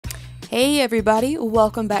Hey everybody,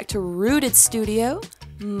 welcome back to Rooted Studio.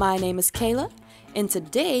 My name is Kayla, and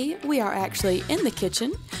today we are actually in the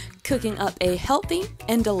kitchen cooking up a healthy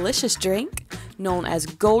and delicious drink known as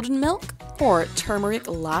golden milk or turmeric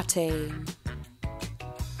latte.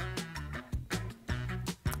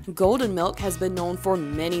 Golden milk has been known for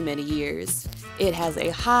many years. It has a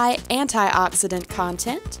high antioxidant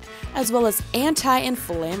content as well as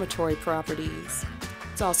anti-inflammatory properties.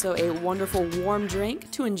 It's also a wonderful warm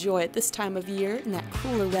drink to enjoy at this time of year in that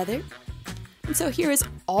cooler weather. And so here is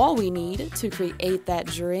all we need to create that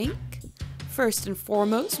drink. First and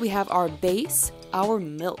foremost, we have our base, our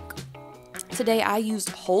milk. Today I used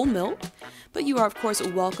whole milk, but you are of course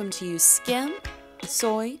welcome to use skim,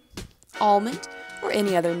 soy, almond, or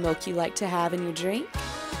any other milk you like to have in your drink.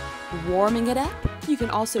 Warming it up, you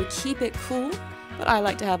can also keep it cool, but I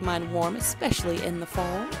like to have mine warm, especially in the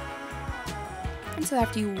fall. And so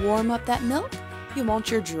after you warm up that milk, you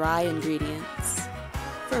want your dry ingredients.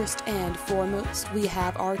 First and foremost, we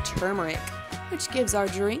have our turmeric, which gives our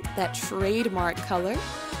drink that trademark color.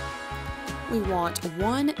 We want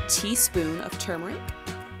 1 teaspoon of turmeric,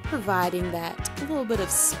 providing that little bit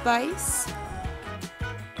of spice.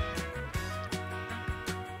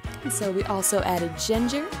 And so we also added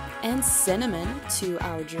ginger and cinnamon to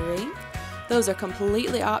our drink. Those are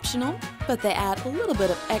completely optional, but they add a little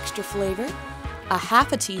bit of extra flavor. A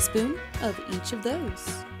half a teaspoon of each of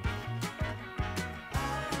those.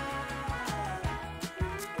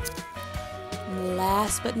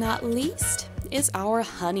 Last but not least is our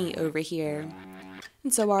honey over here.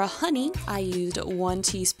 And so our honey, I used 1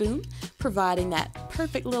 teaspoon, providing that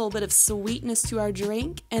perfect little bit of sweetness to our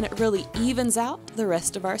drink, and it really evens out the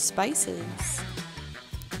rest of our spices.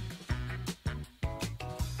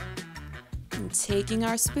 And taking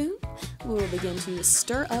our spoon, we'll begin to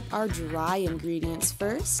stir up our dry ingredients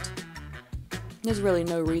first. There's really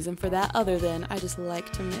no reason for that other than I just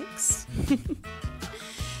like to mix.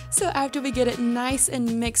 So after we get it nice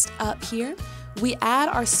and mixed up here, we add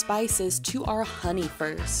our spices to our honey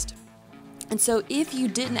first. And so if you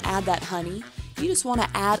didn't add that honey, you just want to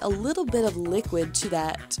add a little bit of liquid to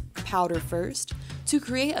that powder first to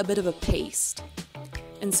create a bit of a paste.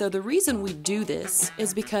 And so the reason we do this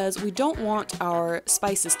is because we don't want our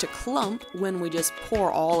spices to clump when we just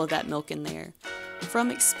pour all of that milk in there.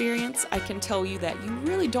 From experience, I can tell you that you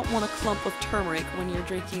really don't want a clump of turmeric when you're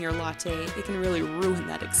drinking your latte. It can really ruin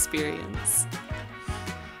that experience.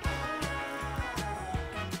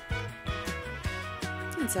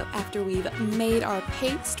 And so after we've made our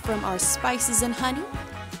paste from our spices and honey,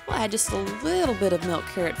 we'll add just a little bit of milk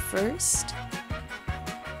here at first.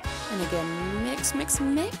 And again,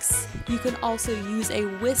 mix. You can also use a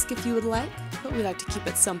whisk if you would like, but we like to keep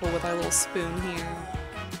it simple with our little spoon here.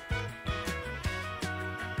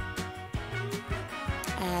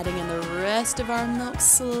 Adding in the rest of our milk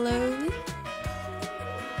slowly.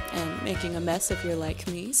 And making a mess if you're like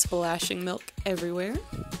me, splashing milk everywhere.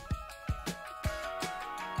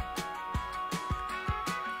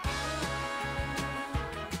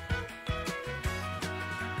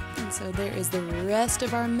 So there is the rest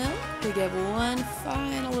of our milk. We give one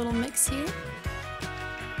final little mix here.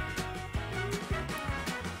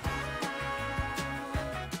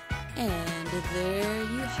 And there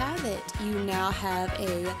you have it. You now have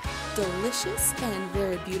a delicious and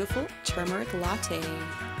very beautiful turmeric latte.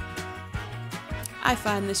 I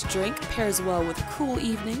find this drink pairs well with cool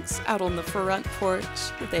evenings out on the front porch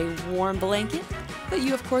with a warm blanket, but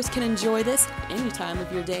you of course can enjoy this any time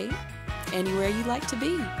of your day, anywhere you like to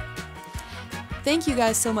be. Thank you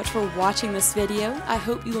guys so much for watching this video. I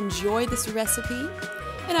hope you enjoy this recipe,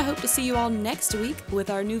 and I hope to see you all next week with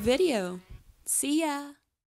our new video. See ya!